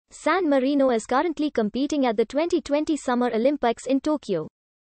San Marino is currently competing at the 2020 Summer Olympics in Tokyo.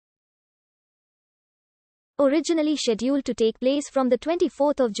 Originally scheduled to take place from the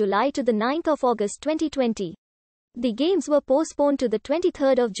 24th of July to the 9th of August 2020. The Games were postponed to the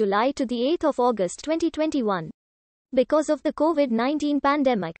 23rd of July to the 8th of August 2021 because of the COVID-19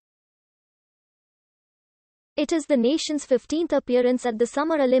 pandemic. It is the nation's 15th appearance at the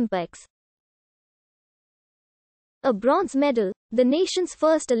Summer Olympics. A bronze medal, the nation's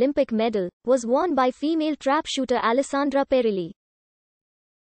first Olympic medal, was won by female trap shooter Alessandra Perilli.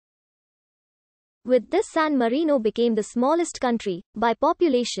 With this, San Marino became the smallest country, by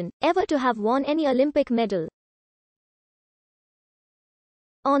population, ever to have won any Olympic medal.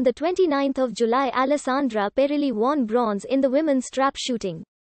 On the 29th of July, Alessandra Perilli won bronze in the women's trap shooting.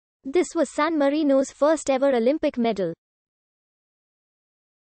 This was San Marino's first ever Olympic medal.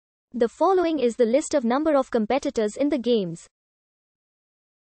 The following is the list of number of competitors in the Games.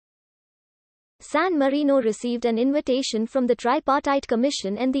 San Marino received an invitation from the Tripartite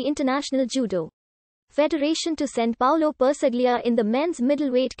Commission and the International Judo Federation to send Paolo Persaglia in the men's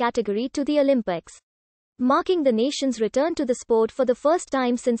middleweight category to the Olympics, marking the nation's return to the sport for the first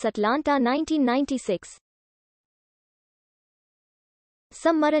time since Atlanta 1996.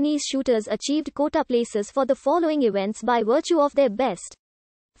 Some Maranese shooters achieved quota places for the following events by virtue of their best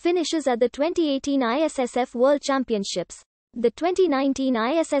finishes at the 2018 ISSF World Championships, the 2019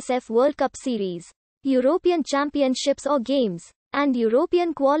 ISSF World Cup Series, European Championships or Games, and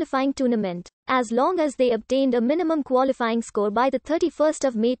European Qualifying Tournament, as long as they obtained a minimum qualifying score by the 31st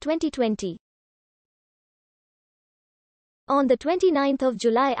of May 2020. On the 29th of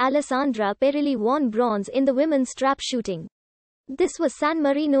July, Alessandra Perilli won bronze in the women's trap shooting. This was San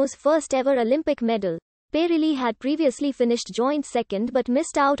Marino's first ever Olympic medal. Perilli had previously finished joint second but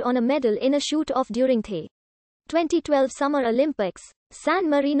missed out on a medal in a shoot-off during the 2012 Summer Olympics. San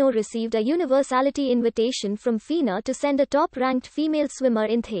Marino received a universality invitation from FINA to send a top-ranked female swimmer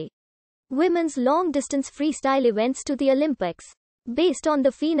in the women's long-distance freestyle events to the Olympics, based on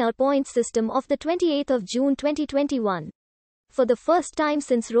the FINA points system of the 28th of June 2021. For the first time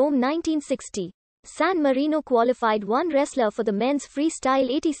since Rome 1960, San Marino qualified one wrestler for the men's freestyle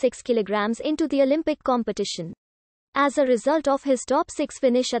 86 kg into the Olympic competition, as a result of his top 6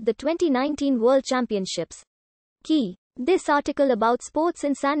 finish at the 2019 World Championships. Key. This article about sports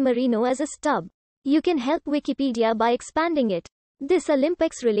in San Marino as a stub. You can help Wikipedia by expanding it. This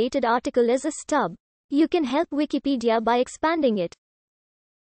Olympics-related article is a stub. You can help Wikipedia by expanding it.